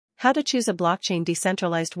How to choose a blockchain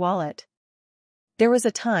decentralized wallet. There was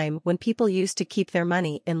a time when people used to keep their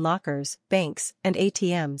money in lockers, banks, and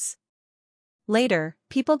ATMs. Later,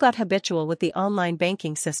 people got habitual with the online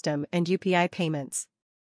banking system and UPI payments.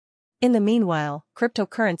 In the meanwhile,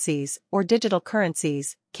 cryptocurrencies, or digital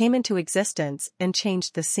currencies, came into existence and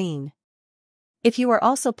changed the scene. If you are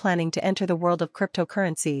also planning to enter the world of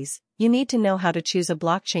cryptocurrencies, you need to know how to choose a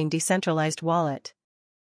blockchain decentralized wallet.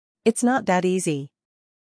 It's not that easy.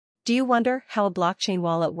 Do you wonder how a blockchain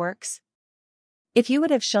wallet works? If you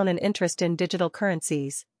would have shown an interest in digital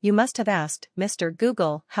currencies, you must have asked Mr.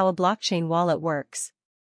 Google how a blockchain wallet works.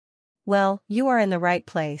 Well, you are in the right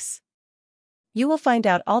place. You will find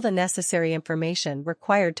out all the necessary information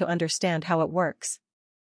required to understand how it works.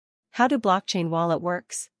 How do blockchain wallet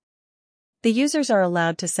works? The users are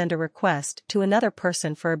allowed to send a request to another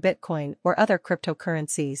person for a Bitcoin or other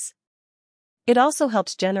cryptocurrencies. It also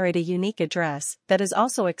helps generate a unique address that is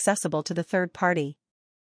also accessible to the third party.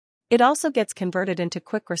 It also gets converted into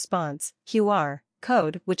quick response (QR)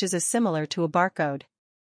 code, which is similar to a barcode.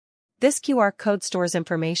 This QR code stores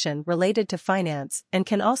information related to finance and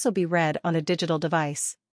can also be read on a digital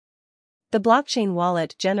device. The blockchain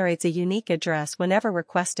wallet generates a unique address whenever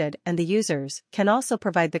requested, and the users can also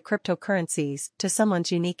provide the cryptocurrencies to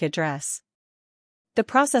someone's unique address. The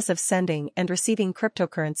process of sending and receiving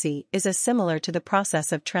cryptocurrency is as similar to the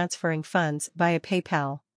process of transferring funds via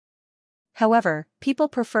PayPal. However, people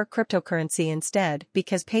prefer cryptocurrency instead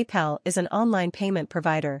because PayPal is an online payment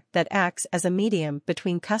provider that acts as a medium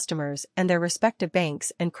between customers and their respective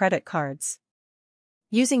banks and credit cards.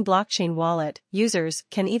 Using blockchain wallet, users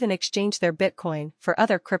can even exchange their Bitcoin for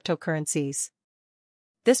other cryptocurrencies.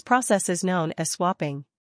 This process is known as swapping.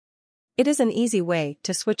 It is an easy way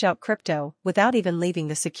to switch out crypto without even leaving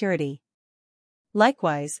the security.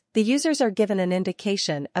 Likewise, the users are given an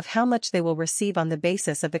indication of how much they will receive on the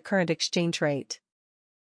basis of the current exchange rate.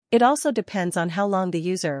 It also depends on how long the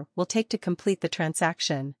user will take to complete the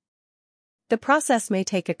transaction. The process may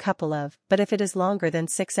take a couple of, but if it is longer than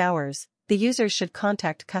 6 hours, the users should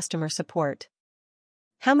contact customer support.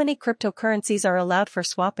 How many cryptocurrencies are allowed for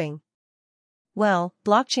swapping? Well,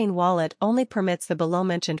 blockchain wallet only permits the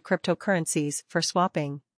below-mentioned cryptocurrencies for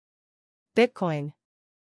swapping: Bitcoin,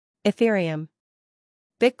 Ethereum,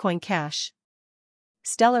 Bitcoin Cash,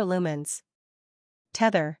 Stellar Lumens,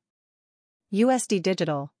 Tether, USD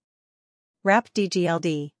Digital, Wrap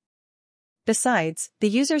DGLD. Besides, the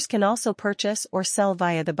users can also purchase or sell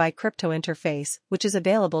via the Buy Crypto interface, which is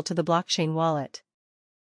available to the blockchain wallet.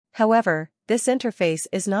 However, this interface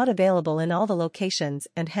is not available in all the locations,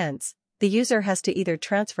 and hence, the user has to either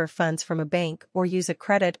transfer funds from a bank or use a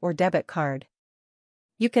credit or debit card.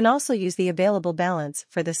 You can also use the available balance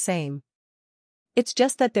for the same. It's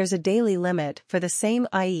just that there's a daily limit for the same,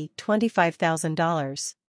 i.e.,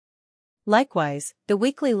 $25,000. Likewise, the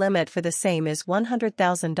weekly limit for the same is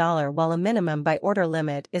 $100,000, while a minimum by order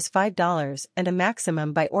limit is $5 and a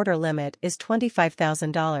maximum by order limit is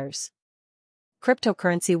 $25,000.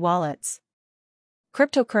 Cryptocurrency wallets.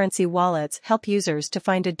 Cryptocurrency wallets help users to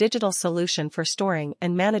find a digital solution for storing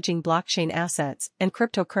and managing blockchain assets and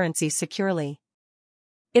cryptocurrencies securely.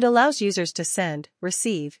 It allows users to send,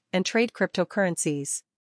 receive, and trade cryptocurrencies.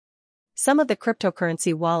 Some of the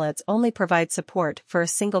cryptocurrency wallets only provide support for a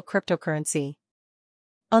single cryptocurrency.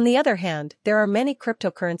 On the other hand, there are many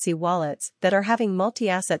cryptocurrency wallets that are having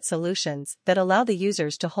multi-asset solutions that allow the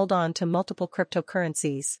users to hold on to multiple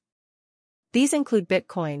cryptocurrencies. These include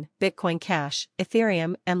Bitcoin, Bitcoin Cash,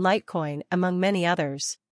 Ethereum, and Litecoin, among many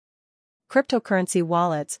others. Cryptocurrency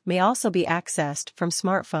wallets may also be accessed from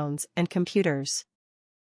smartphones and computers.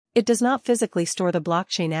 It does not physically store the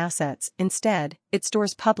blockchain assets, instead, it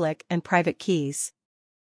stores public and private keys.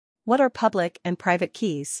 What are public and private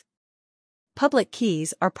keys? Public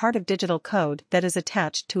keys are part of digital code that is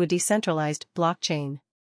attached to a decentralized blockchain.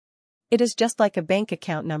 It is just like a bank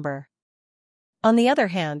account number. On the other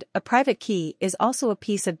hand, a private key is also a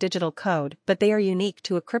piece of digital code, but they are unique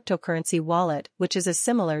to a cryptocurrency wallet, which is as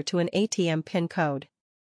similar to an ATM PIN code.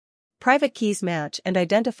 Private keys match and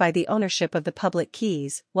identify the ownership of the public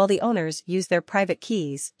keys, while the owners use their private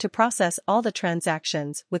keys to process all the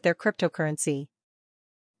transactions with their cryptocurrency.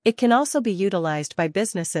 It can also be utilized by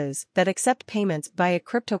businesses that accept payments via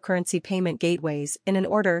cryptocurrency payment gateways in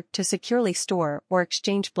order to securely store or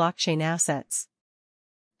exchange blockchain assets.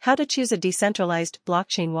 How to choose a decentralized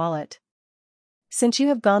blockchain wallet. Since you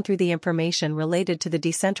have gone through the information related to the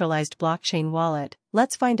decentralized blockchain wallet,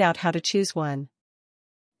 let's find out how to choose one.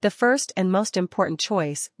 The first and most important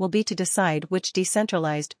choice will be to decide which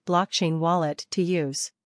decentralized blockchain wallet to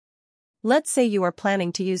use. Let's say you are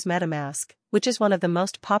planning to use MetaMask, which is one of the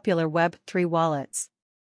most popular Web3 wallets.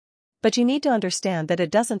 But you need to understand that it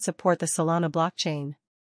doesn't support the Solana blockchain.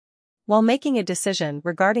 While making a decision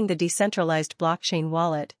regarding the decentralized blockchain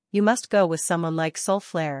wallet, you must go with someone like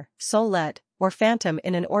Solflare, Sollet, or Phantom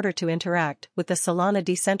in order to interact with the Solana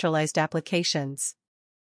decentralized applications.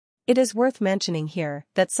 It is worth mentioning here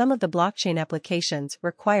that some of the blockchain applications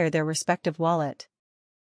require their respective wallet.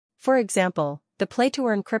 For example, the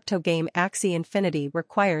play-to-earn crypto game Axie Infinity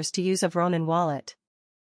requires to use a Ronin wallet.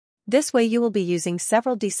 This way you will be using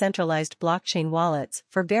several decentralized blockchain wallets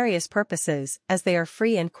for various purposes as they are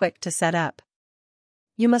free and quick to set up.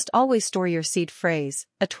 You must always store your seed phrase,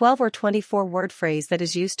 a 12 or 24 word phrase that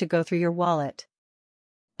is used to go through your wallet.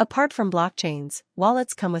 Apart from blockchains,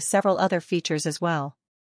 wallets come with several other features as well.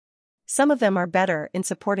 Some of them are better in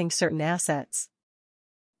supporting certain assets.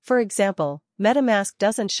 For example, MetaMask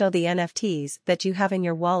doesn't show the NFTs that you have in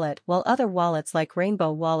your wallet, while other wallets like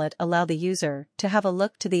Rainbow Wallet allow the user to have a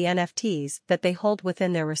look to the NFTs that they hold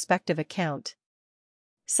within their respective account.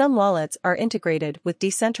 Some wallets are integrated with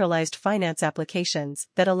decentralized finance applications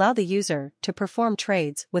that allow the user to perform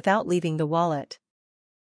trades without leaving the wallet.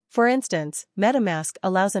 For instance, MetaMask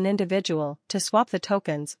allows an individual to swap the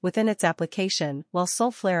tokens within its application, while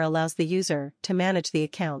Solflare allows the user to manage the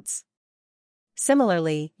accounts.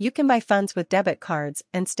 Similarly, you can buy funds with debit cards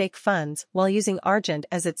and stake funds while using Argent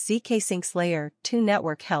as its zk-Sync's Layer 2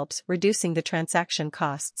 network helps reducing the transaction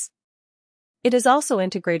costs. It is also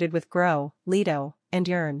integrated with Grow, Lido, and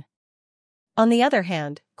Yearn. On the other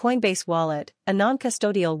hand, Coinbase Wallet, a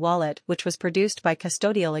non-custodial wallet which was produced by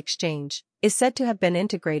Custodial Exchange, is said to have been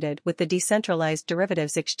integrated with the decentralized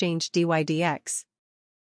derivatives exchange DYDX.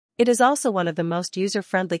 It is also one of the most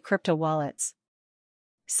user-friendly crypto wallets.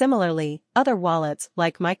 Similarly, other wallets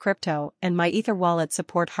like MyCrypto and MyEtherWallet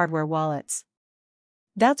support hardware wallets.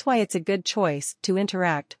 That's why it's a good choice to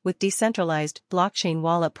interact with decentralized blockchain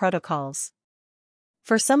wallet protocols.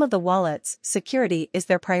 For some of the wallets, security is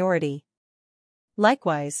their priority.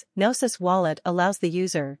 Likewise, Gnosis Wallet allows the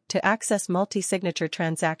user to access multi-signature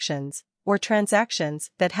transactions, or transactions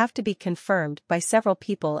that have to be confirmed by several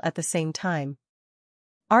people at the same time.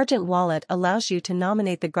 Argent Wallet allows you to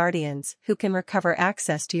nominate the guardians who can recover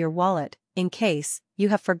access to your wallet, in case you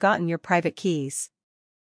have forgotten your private keys.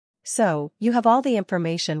 So, you have all the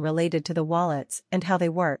information related to the wallets and how they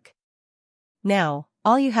work. Now,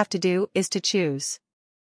 all you have to do is to choose.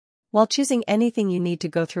 While choosing anything, you need to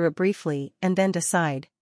go through it briefly and then decide.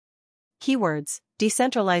 Keywords: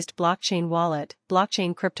 decentralized blockchain wallet,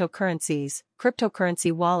 blockchain cryptocurrencies,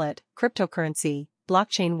 cryptocurrency wallet, cryptocurrency,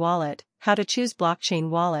 blockchain wallet, how to choose blockchain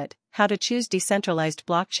wallet, how to choose decentralized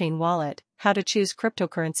blockchain wallet, how to choose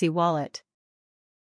cryptocurrency wallet.